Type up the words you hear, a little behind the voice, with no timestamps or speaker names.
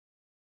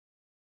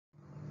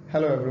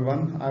Hello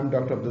everyone, I'm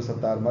Dr. Abdul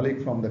Sattar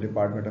Malik from the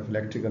Department of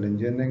Electrical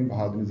Engineering,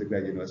 Bahadurni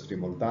Zikrai University,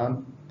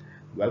 Multan.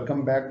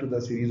 Welcome back to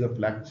the series of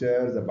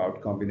lectures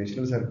about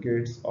combinational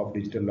circuits of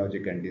digital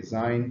logic and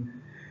design.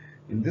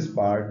 In this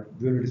part,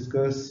 we will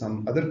discuss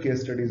some other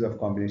case studies of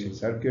combinational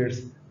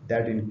circuits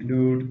that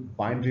include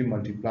binary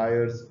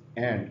multipliers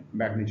and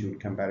magnitude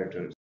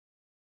comparators.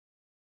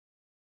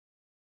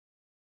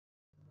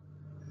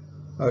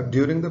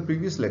 During the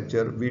previous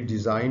lecture, we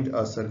designed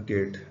a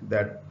circuit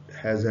that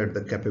has had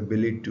the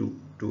capability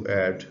to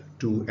add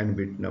two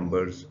n-bit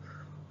numbers,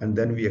 and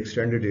then we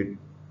extended it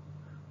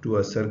to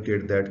a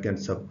circuit that can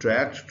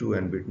subtract two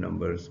n-bit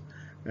numbers,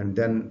 and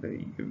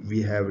then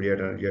we have yet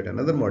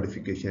another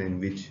modification in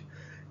which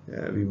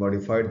we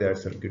modified that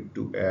circuit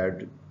to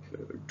add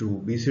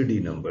two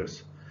BCD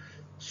numbers.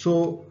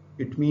 So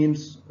it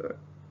means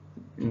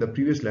in the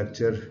previous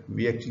lecture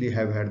we actually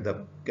have had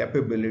the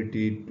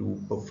capability to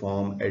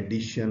perform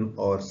addition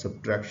or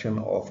subtraction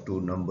of two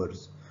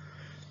numbers.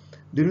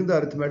 During the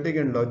arithmetic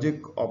and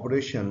logic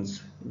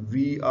operations,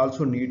 we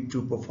also need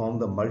to perform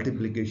the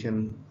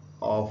multiplication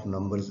of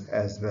numbers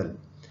as well.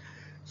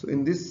 So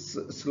in this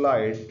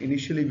slide,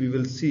 initially we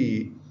will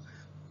see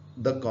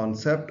the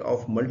concept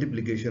of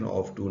multiplication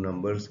of two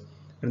numbers,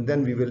 and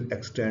then we will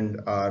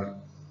extend our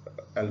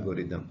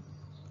algorithm.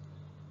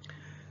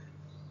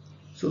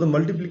 So the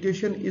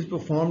multiplication is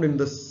performed in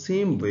the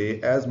same way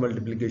as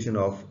multiplication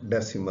of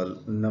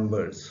decimal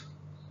numbers.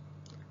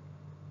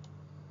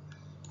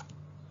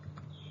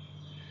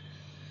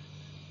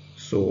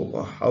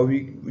 So how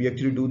we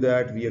actually do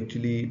that? We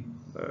actually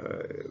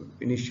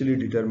initially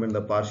determine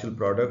the partial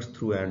products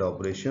through AND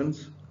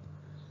operations.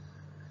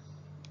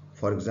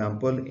 For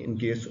example, in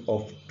case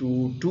of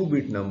two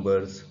 2-bit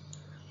numbers,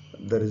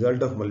 the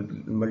result of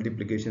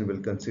multiplication will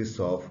consist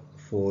of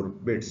 4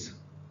 bits.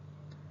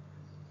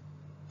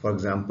 For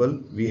example,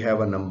 we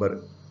have a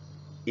number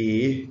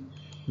A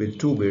with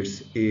 2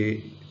 bits,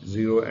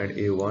 A0 and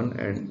A1,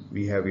 and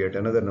we have yet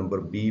another number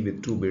B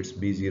with 2 bits,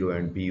 B0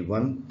 and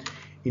B1.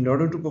 In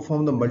order to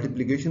perform the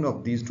multiplication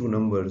of these two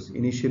numbers,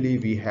 initially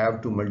we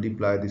have to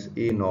multiply this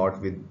A0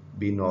 with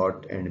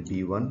B0 and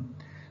B1,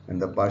 and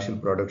the partial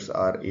products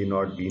are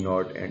A0,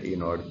 B0 and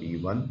A0,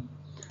 B1.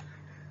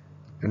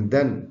 And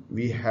then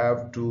we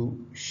have to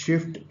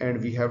shift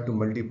and we have to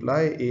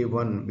multiply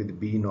A1 with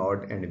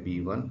B0 and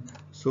B1.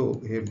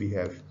 So here we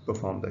have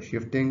performed the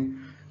shifting,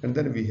 and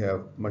then we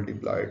have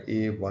multiplied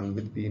A1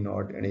 with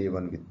B0 and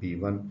A1 with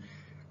B1.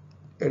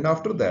 And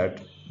after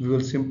that, we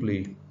will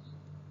simply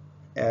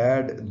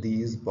add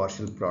these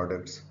partial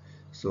products.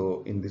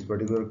 So in this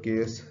particular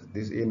case,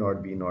 this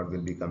A0, B0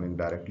 will be coming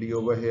directly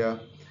over here.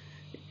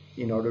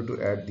 In order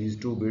to add these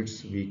 2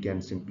 bits, we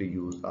can simply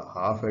use a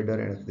half adder,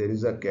 and if there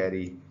is a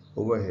carry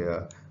over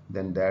here,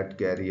 then that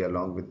carry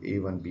along with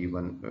A1,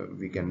 B1,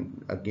 we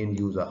can again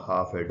use a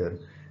half adder,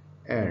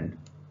 and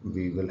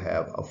we will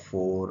have a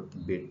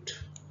 4-bit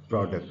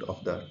product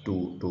of the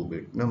two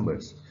 2-bit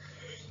numbers.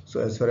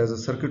 So as far as the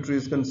circuitry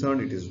is concerned,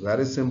 it is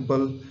very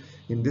simple.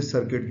 In this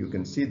circuit, you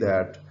can see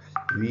that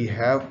we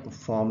have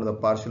performed the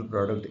partial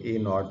product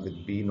A0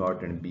 with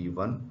B0 and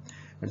B1,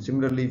 and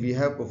similarly we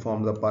have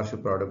performed the partial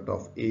product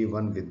of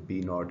A1 with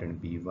B0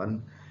 and B1,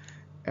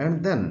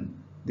 and then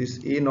this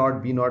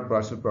A0 B0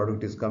 partial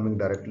product is coming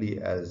directly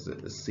as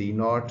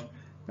C0,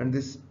 and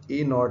this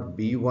A0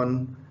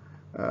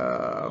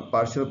 B1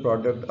 partial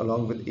product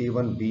along with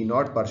A1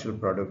 B0 partial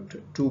product,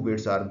 2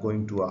 bits are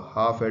going to a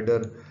half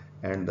adder,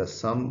 and the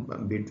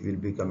sum bit will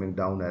be coming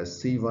down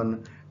as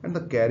C1, and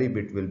the carry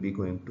bit will be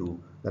going to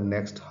the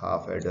next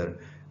half adder,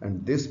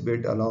 and this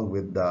bit along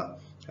with the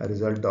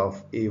result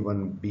of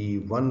A1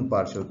 B1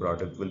 partial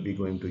product will be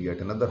going to yet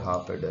another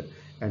half adder,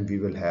 and we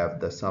will have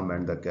the sum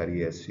and the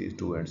carry as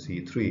C2 and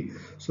C3.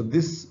 So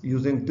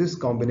using this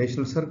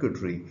combinational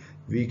circuitry,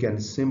 we can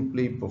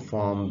simply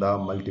perform the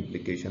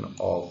multiplication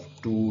of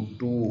two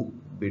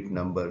 2-bit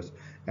numbers,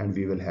 and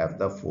we will have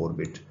the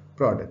 4-bit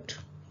product.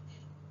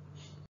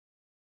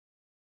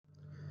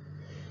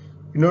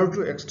 In order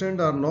to extend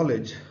our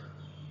knowledge,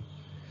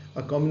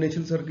 a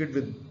combinational circuit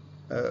with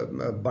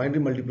a binary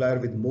multiplier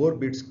with more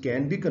bits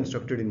can be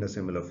constructed in a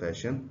similar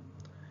fashion.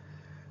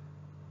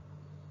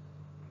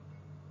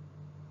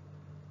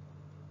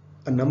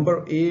 A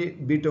number A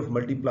bit of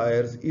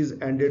multipliers is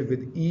ANDed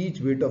with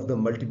each bit of the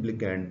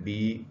multiplicand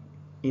B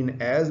in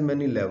as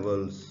many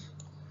levels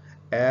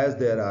as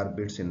there are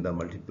bits in the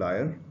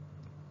multiplier.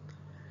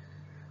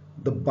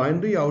 The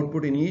binary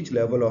output in each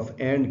level of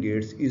AND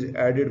gates is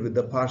added with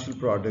the partial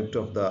product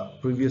of the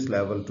previous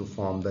level to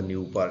form the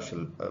new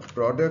partial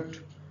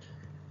product.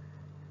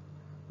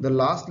 The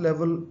last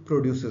level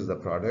produces the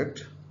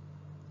product.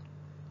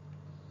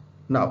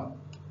 Now,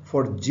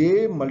 for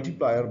J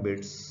multiplier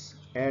bits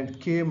and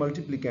K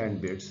multiplicand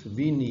bits,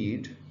 we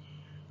need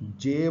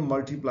J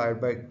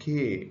multiplied by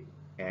K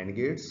AND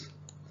gates,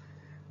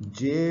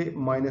 J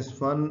minus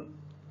 1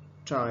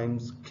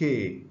 times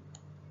K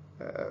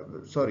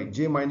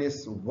J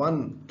minus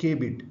 1 k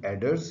bit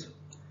adders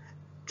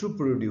to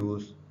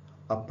produce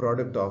a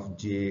product of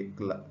J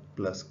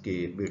plus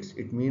K bits.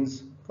 It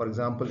means, for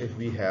example, if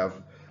we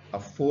have a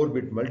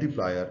 4-bit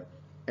multiplier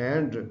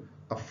and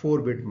a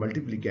 4-bit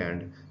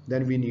multiplicand,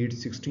 then we need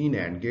 16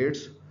 AND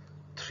gates,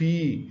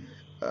 3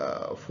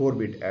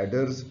 4-bit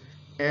adders,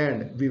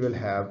 and we will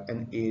have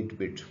an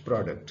 8-bit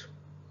product.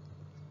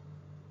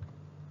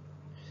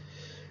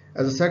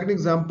 As a second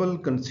example,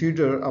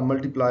 consider a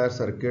multiplier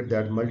circuit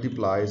that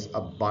multiplies a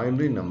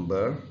binary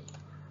number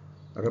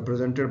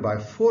represented by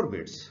 4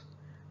 bits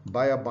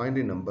by a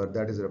binary number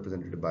that is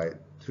represented by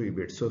 3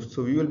 bits.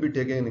 So we will be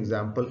taking an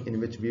example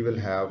in which we will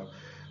have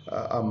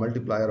a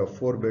multiplier of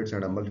 4 bits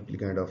and a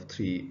multiplicand of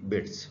 3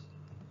 bits.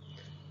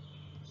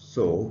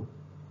 So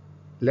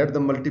let the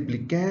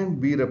multiplicand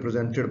be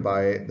represented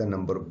by the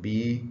number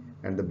b,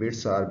 and the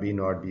bits are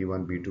b0,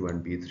 b1, b2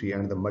 and b3,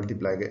 and the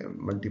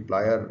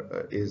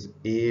multiplier is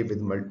a with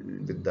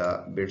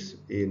the bits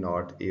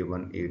a0,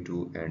 a1,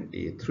 a2 and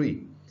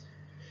a3.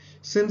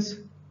 Since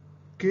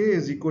k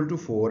is equal to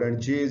 4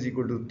 and j is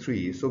equal to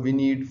 3, so we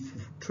need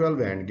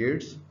 12 AND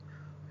gates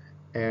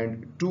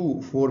and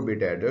 2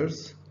 4-bit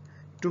adders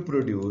to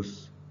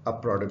produce a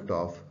product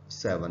of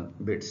 7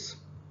 bits.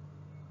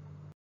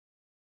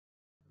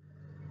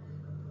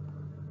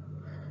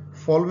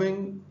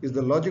 Following is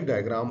the logic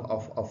diagram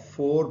of a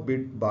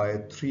 4-bit by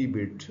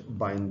 3-bit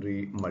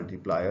binary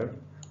multiplier.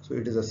 So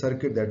it is a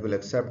circuit that will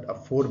accept a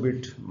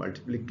 4-bit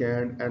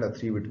multiplicand and a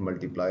 3-bit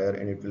multiplier,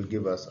 and it will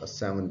give us a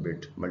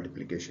 7-bit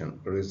multiplication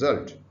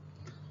result.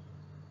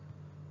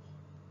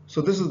 So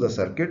this is the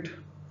circuit,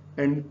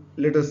 and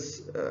let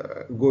us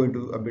go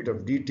into a bit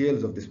of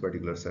details of this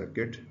particular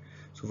circuit.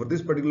 So for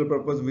this particular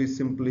purpose, we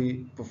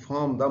simply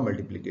perform the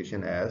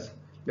multiplication as,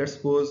 let's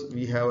suppose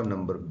we have a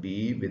number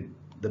b with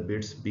the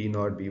bits b0,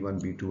 b1,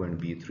 b2 and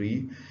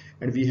b3,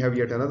 and we have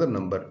yet another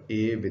number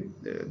a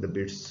with the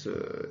bits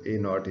a0,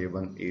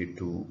 a1,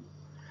 a2,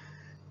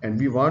 and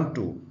we want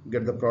to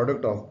get the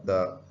product of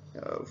the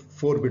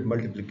 4-bit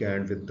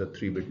multiplicand with the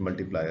 3-bit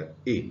multiplier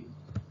a.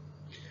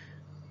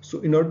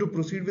 So in order to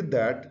proceed with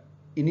that,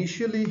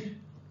 initially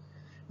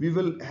we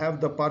will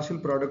have the partial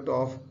product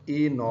of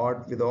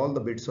a0 with all the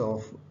bits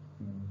of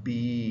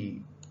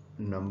b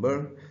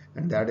number,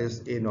 and that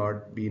is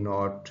a0,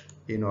 b0,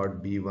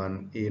 a0,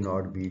 b1,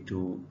 a0,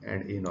 b2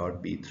 and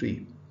a0,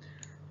 b3.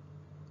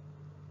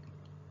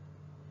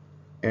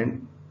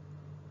 And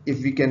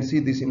if we can see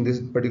this in this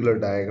particular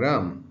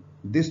diagram,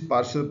 this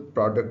partial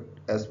product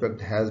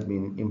aspect has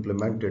been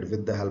implemented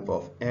with the help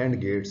of AND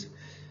gates.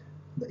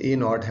 The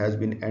a0 has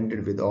been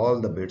ANDed with all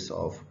the bits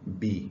of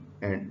b,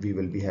 and we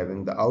will be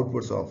having the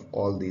outputs of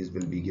all these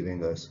will be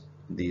giving us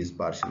these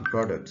partial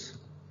products.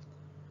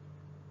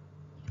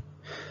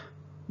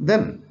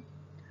 Then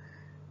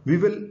we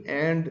will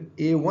AND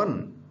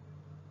a1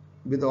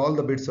 with all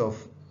the bits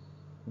of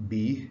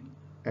b,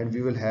 and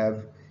we will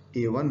have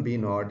a1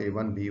 b0,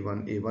 a1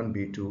 b1, a1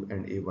 b2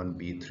 and a1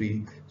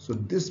 b3. So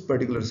this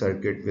particular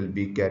circuit will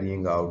be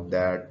carrying out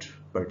that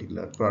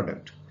particular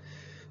product.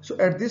 So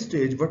at this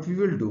stage, what we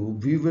will do,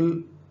 we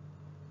will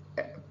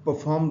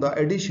perform the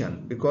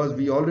addition, because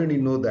we already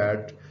know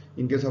that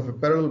in case of a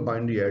parallel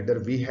binary adder,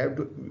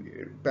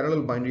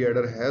 parallel binary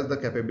adder has the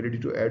capability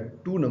to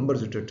add 2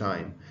 numbers at a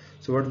time.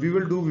 So what we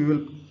will do, we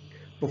will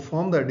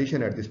perform the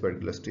addition at this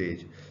particular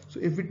stage. So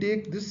if we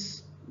take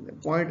this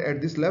point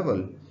at this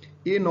level,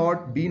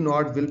 a0,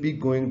 b0 will be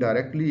going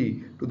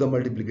directly to the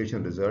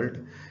multiplication result,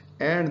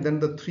 and then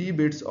the 3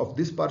 bits of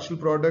this partial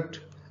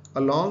product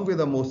along with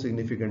the most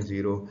significant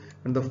 0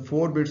 and the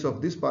 4 bits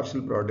of this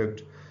partial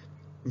product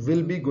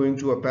will be going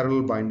to a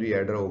parallel binary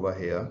adder over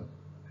here.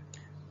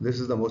 This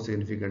is the most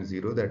significant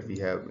 0 that we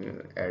have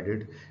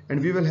added,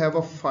 and we will have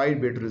a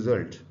 5-bit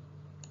result.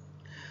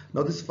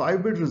 Now this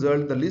 5-bit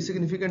result, the least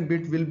significant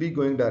bit will be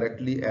going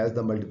directly as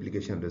the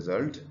multiplication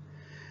result,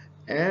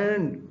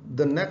 and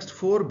the next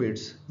 4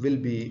 bits will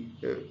be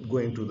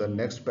going to the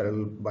next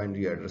parallel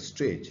binary adder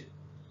stage.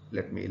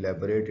 Let me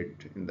elaborate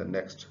it in the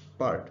next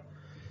part.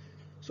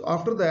 So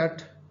after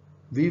that,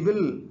 we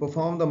will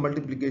perform the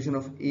multiplication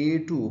of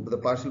a2, the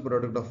partial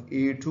product of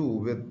a2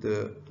 with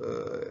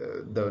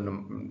the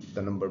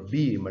number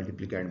b,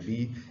 multiplicand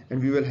b,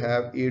 and we will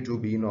have a2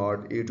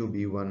 b0, a2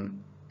 b1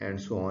 and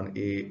so on,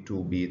 a2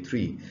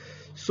 b3.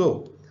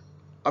 So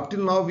up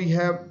till now we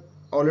have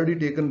already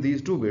taken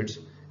these 2 bits,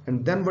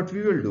 and then what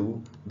we will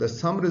do, the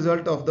sum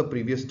result of the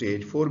previous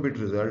stage, 4-bit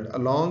result,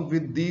 along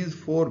with these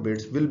 4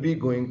 bits will be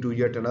going to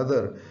yet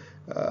another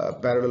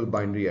parallel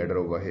binary adder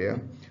over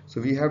here.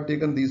 So we have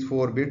taken these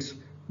 4 bits,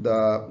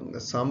 the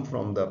sum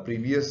from the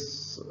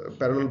previous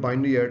parallel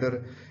binary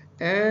adder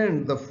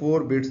and the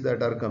 4 bits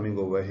that are coming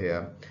over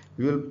here.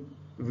 We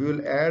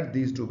will add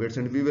these 2 bits,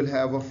 and we will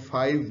have a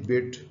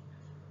 5-bit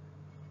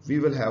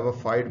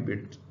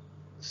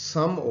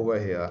sum over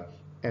here,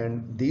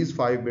 and these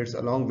 5 bits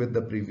along with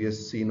the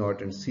previous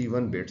C0 and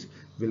C1 bits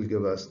will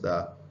give us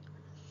the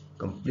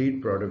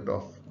complete product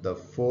of the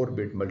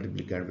 4-bit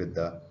multiplicand with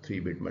the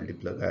 3-bit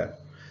multiplier.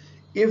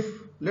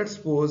 If let's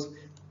suppose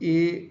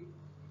the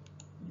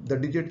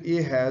digit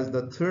a has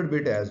the 3rd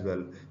bit as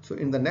well, so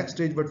in the next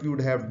stage what we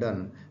would have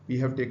done, we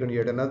have taken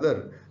yet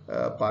another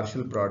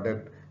partial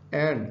product,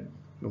 and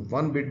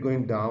one bit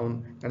going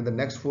down, and the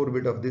next 4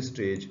 bit of this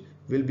stage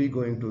will be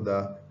going to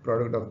the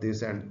product of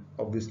this, and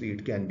obviously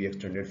it can be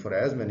extended for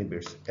as many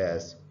bits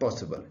as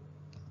possible.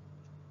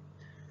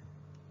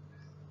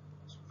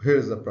 Here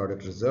is the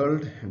product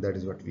result, and that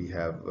is what we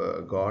have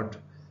got.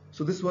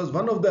 So this was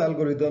one of the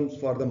algorithms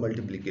for the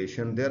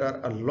multiplication. There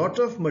are a lot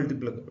of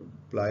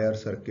multiplier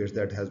circuits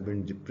that has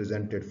been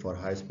presented for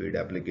high-speed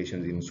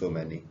applications in so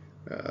many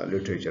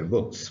literature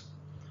books.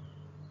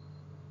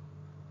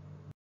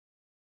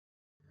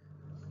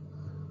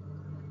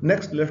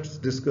 Next, let's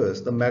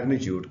discuss the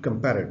magnitude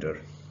comparator.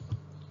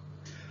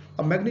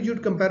 A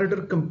magnitude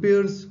comparator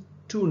compares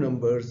two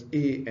numbers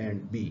A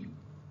and B,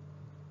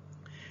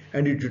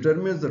 and it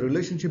determines the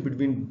relationship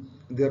between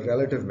their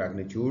relative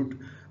magnitude.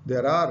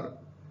 There are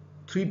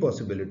three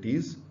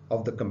possibilities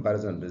of the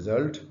comparison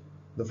result.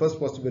 The first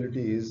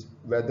possibility is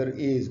whether A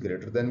is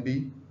greater than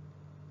B.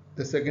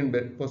 The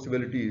second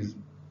possibility is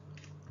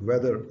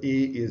whether A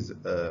is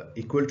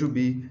equal to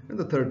B, and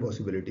the third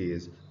possibility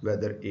is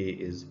whether A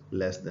is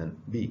less than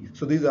B.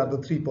 So these are the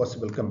three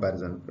possible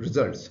comparison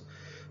results.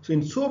 So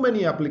in so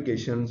many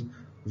applications,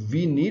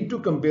 we need to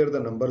compare the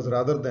numbers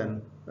rather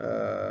than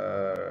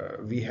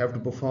we have to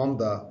perform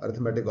the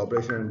arithmetic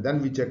operation and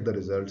then we check the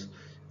results.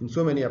 In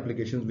so many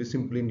applications, we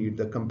simply need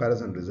the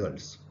comparison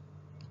results.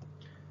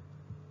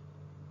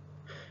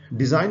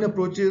 Design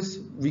approaches,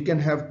 we can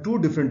have two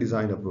different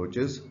design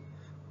approaches.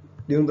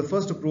 During the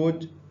first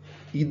approach,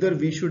 either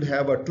we should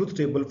have a truth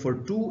table for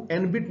two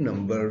n-bit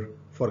number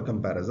for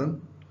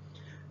comparison,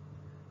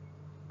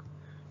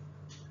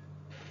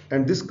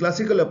 and this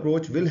classical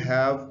approach will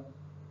have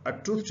a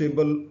truth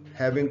table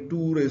having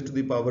 2 raised to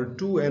the power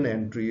 2n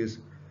entries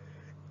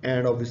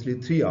and obviously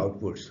 3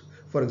 outputs.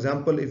 For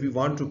example, if we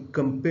want to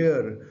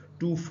compare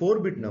two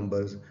 4-bit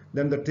numbers,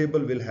 then the table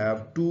will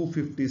have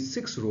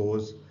 256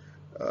 rows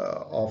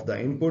of the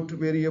input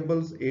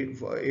variables, 8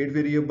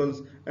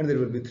 variables, and there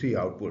will be 3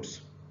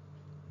 outputs.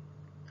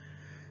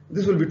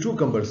 This will be too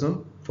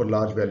cumbersome for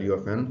large value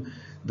of n.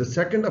 The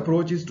second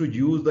approach is to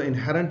use the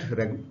inherent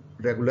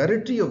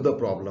regularity of the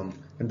problem,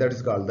 and that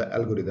is called the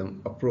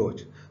algorithm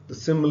approach,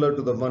 similar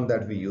to the one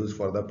that we use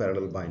for the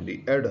parallel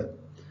binary adder.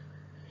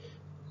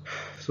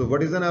 So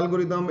what is an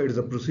algorithm? It is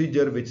a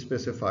procedure which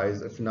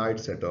specifies a finite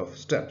set of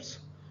steps.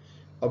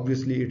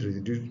 Obviously, it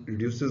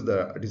reduces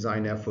the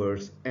design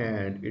efforts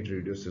and it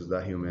reduces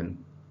the human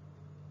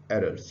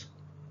errors.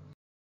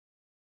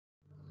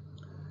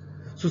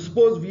 So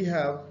suppose we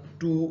have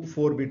two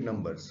 4-bit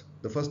numbers.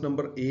 The first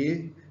number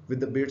A with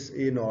the bits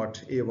A0,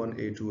 A1,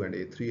 A2 and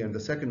A3, and the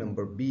second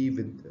number B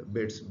with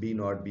bits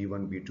B0,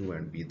 B1, B2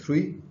 and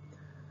B3.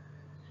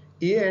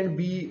 A and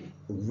B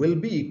will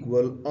be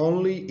equal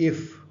only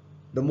if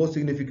the most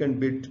significant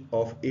bit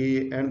of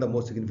A and the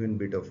most significant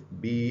bit of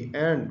B,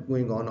 and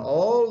going on,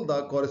 all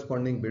the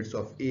corresponding bits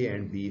of A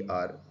and B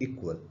are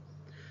equal.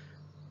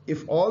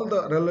 If all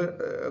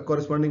the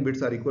corresponding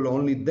bits are equal,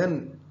 only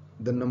then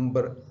the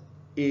number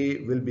A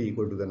will be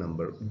equal to the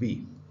number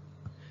B.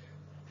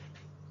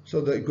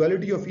 So the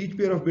equality of each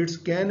pair of bits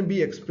can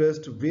be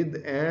expressed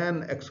with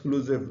an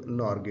exclusive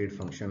NOR gate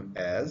function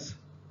as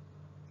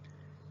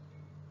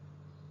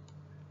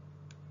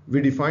we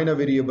define a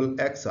variable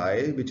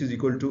xi which is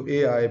equal to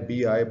ai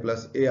bi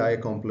plus ai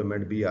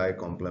complement bi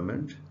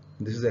complement.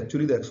 This is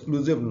actually the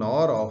exclusive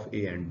NOR of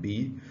A and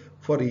B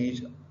for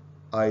each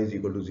I is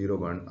equal to 0,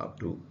 1 up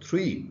to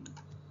 3.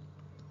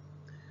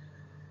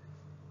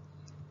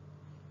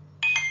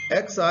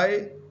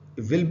 Xi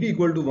will be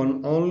equal to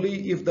 1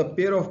 only if the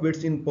pair of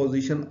bits in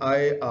position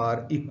I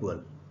are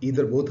equal.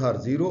 Either both are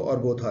 0 or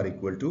both are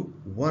equal to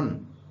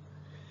 1.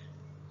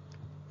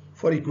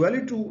 For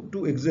equality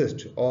to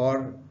exist,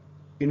 or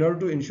in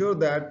order to ensure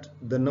that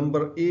the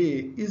number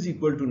A is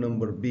equal to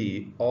number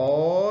B,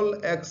 all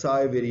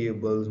xi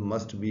variables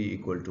must be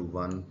equal to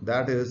 1.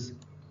 That is,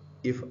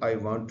 if I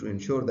want to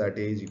ensure that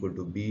A is equal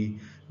to B,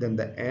 then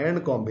the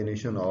AND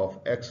combination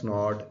of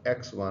x0,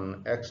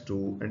 x1,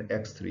 x2 and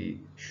x3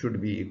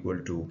 should be equal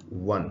to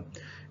 1,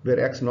 where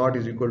x0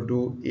 is equal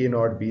to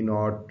A0,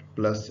 B0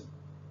 plus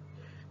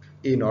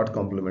A0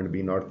 complement,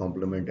 B0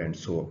 complement and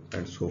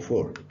so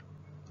forth.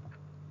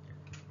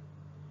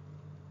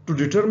 To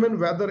determine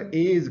whether A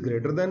is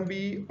greater than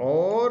B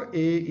or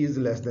A is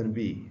less than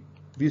B,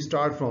 we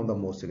start from the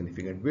most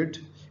significant bit.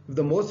 If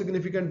the most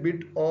significant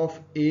bit of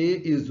A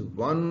is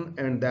 1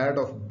 and that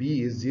of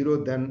B is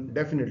 0, then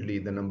definitely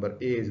the number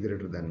A is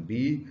greater than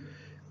B.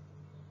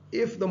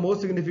 If the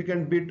most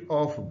significant bit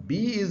of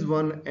B is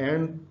 1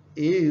 and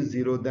A is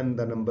 0, then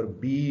the number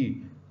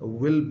B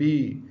will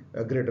be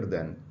greater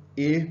than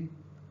A.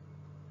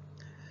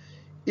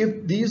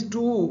 If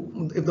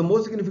the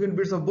most significant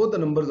bits of both the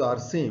numbers are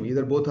same,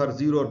 either both are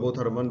 0 or both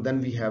are 1, then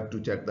we have to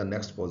check the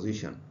next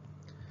position.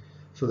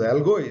 So the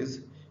algo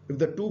is, if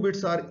the two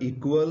bits are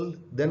equal,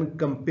 then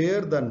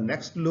compare the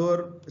next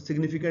lower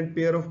significant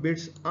pair of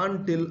bits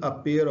until a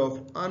pair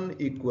of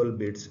unequal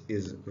bits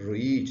is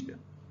reached.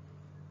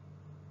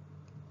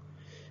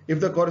 If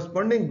the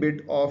corresponding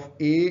bit of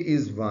A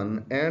is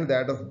 1 and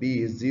that of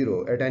B is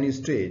 0 at any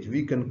stage,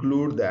 we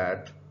conclude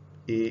that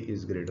A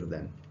is greater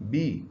than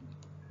B.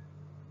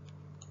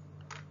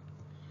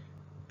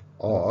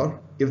 Or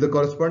if the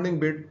corresponding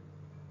bit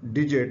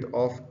digit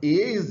of A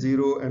is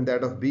 0 and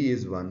that of B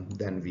is 1,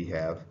 then we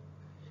have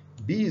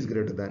B is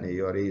greater than A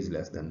or A is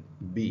less than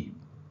B.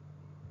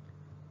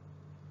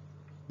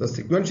 The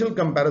sequential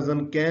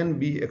comparison can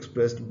be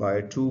expressed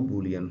by two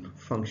Boolean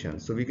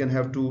functions. So we can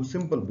have two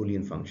simple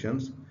Boolean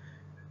functions,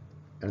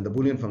 and the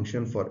Boolean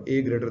function for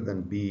A greater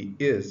than B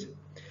is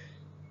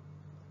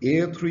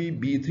A3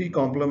 B3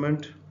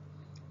 complement.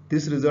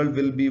 This result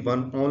will be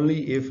 1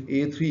 only if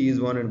A3 is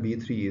 1 and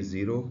B3 is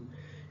 0.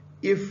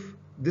 If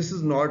this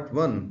is not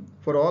 1,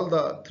 for all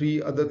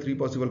the other three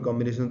possible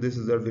combinations, this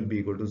result will be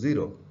equal to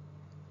 0.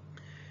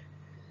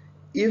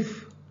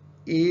 If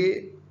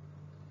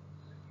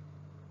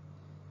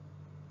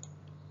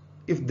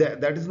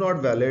that is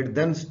not valid,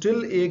 then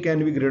still A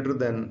can be greater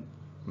than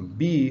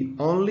B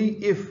only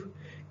if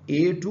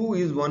A2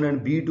 is 1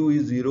 and B2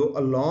 is 0,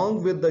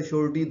 along with the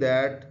surety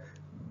that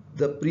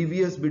the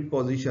previous bit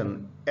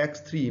position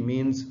x3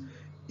 means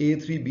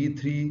A3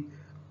 B3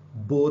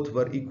 both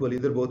were equal,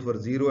 either both were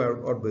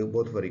 0 or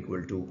both were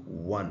equal to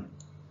 1.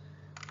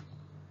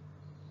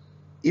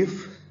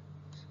 If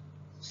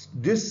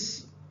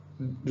this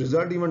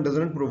result even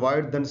doesn't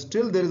provide, then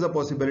still there is a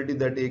possibility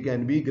that A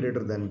can be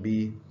greater than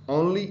B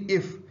only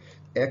if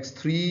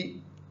x3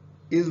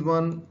 is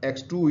 1,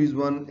 x2 is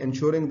 1,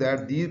 ensuring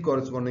that these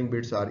corresponding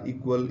bits are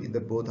equal, either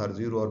both are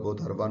 0 or both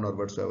are 1 or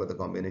whatsoever the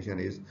combination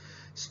is.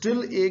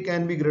 Still A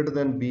can be greater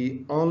than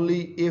B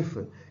only if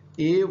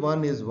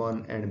A1 is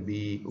 1 and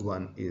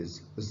B1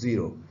 is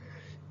 0.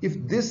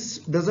 If this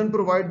doesn't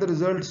provide the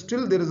result,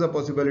 still there is a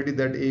possibility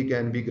that A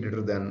can be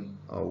greater than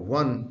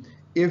 1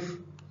 if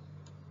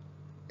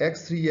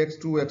x3,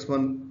 x2,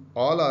 x1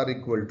 all are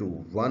equal to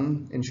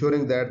 1,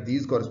 ensuring that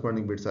these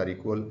corresponding bits are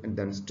equal, and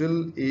then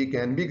still A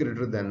can be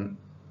greater than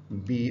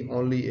B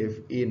only if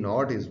A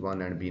naught is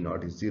 1 and B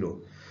naught is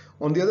 0.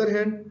 On the other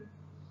hand,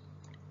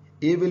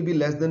 A will be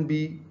less than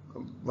B.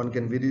 One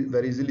can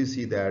very easily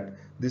see that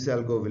this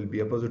algo will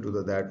be opposite to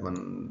that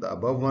one, the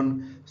above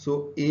one.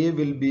 So A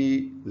will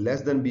be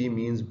less than B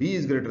means B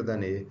is greater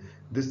than A.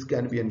 This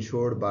can be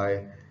ensured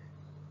by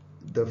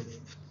the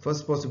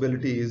first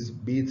possibility is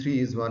B3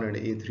 is 1 and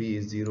A3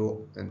 is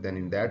 0, and then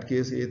in that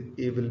case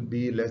A will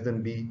be less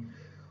than B.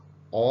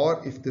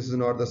 Or if this is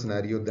not the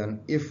scenario,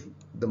 then if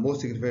the most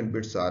significant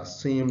bits are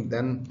same,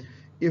 then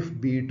if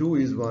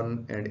B2 is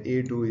 1 and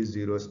A2 is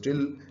 0,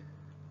 still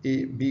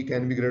B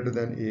can be greater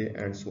than A,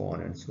 and so on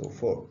and so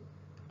forth.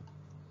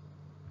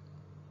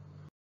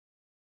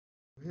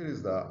 Here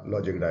is the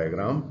logic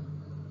diagram.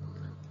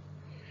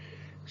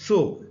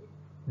 So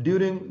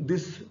during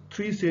this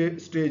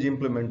three-stage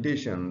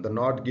implementation, the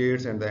NOT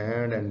gates and the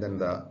AND and then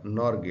the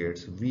NOR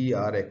gates, we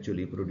are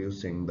actually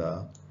producing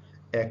the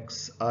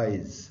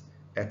XIs,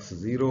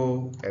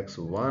 X0,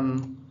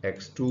 X1,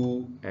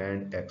 X2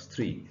 and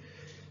X3.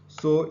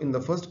 So in the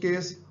first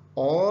case,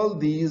 all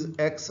these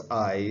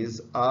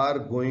Xis are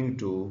going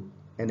to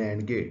an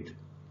AND gate.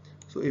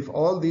 So if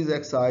all these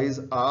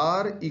Xis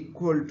are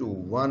equal to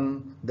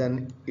 1,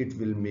 then it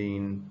will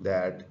mean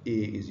that A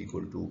is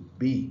equal to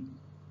B.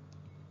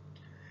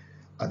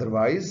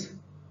 Otherwise,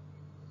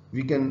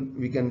 we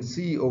can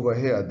see over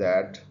here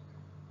that,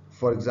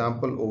 for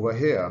example, over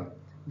here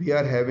we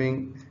are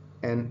having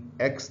an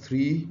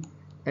x3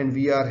 and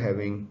we are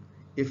having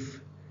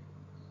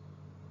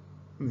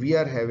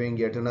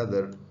yet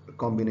another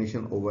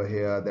combination over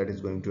here that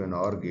is going to an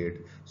OR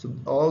gate. So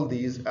all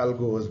these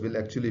algos will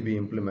actually be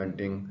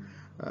implementing.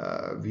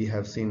 We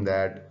have seen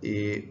that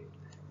A3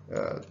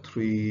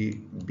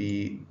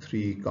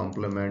 B3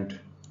 complement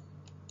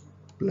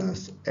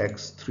plus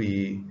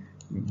x3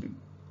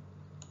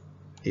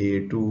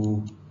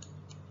 A2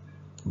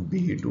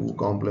 B2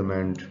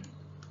 complement.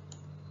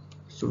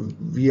 So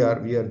we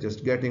are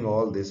just getting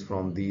all this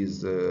from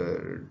these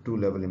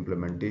two-level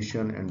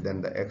implementation, and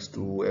then the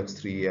x2,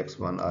 x3,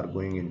 x1 are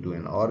going into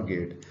an OR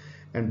gate,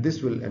 and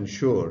this will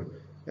ensure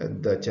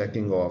the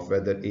checking of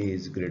whether A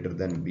is greater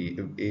than B,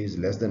 A is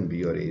less than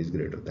B, or A is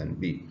greater than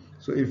B.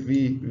 So if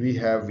we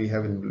have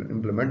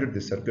implemented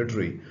this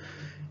circuitry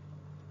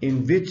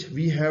in which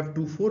we have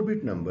two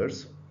 4-bit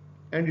numbers,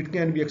 and it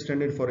can be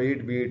extended for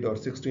 8-bit or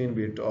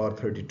 16-bit or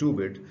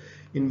 32-bit,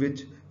 in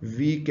which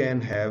we can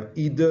have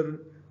either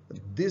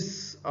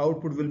this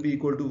output will be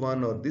equal to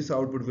 1, or this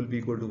output will be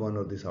equal to 1,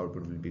 or this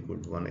output will be equal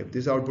to 1. If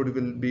this output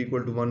will be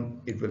equal to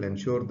 1, it will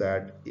ensure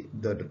that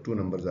the two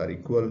numbers are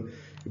equal.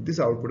 If this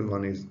output is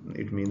 1,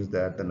 it means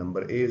that the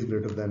number A is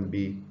greater than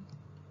B.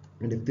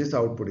 And if this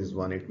output is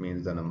 1, it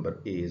means the number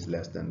A is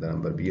less than the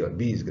number B, or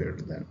B is greater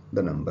than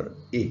the number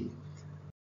A.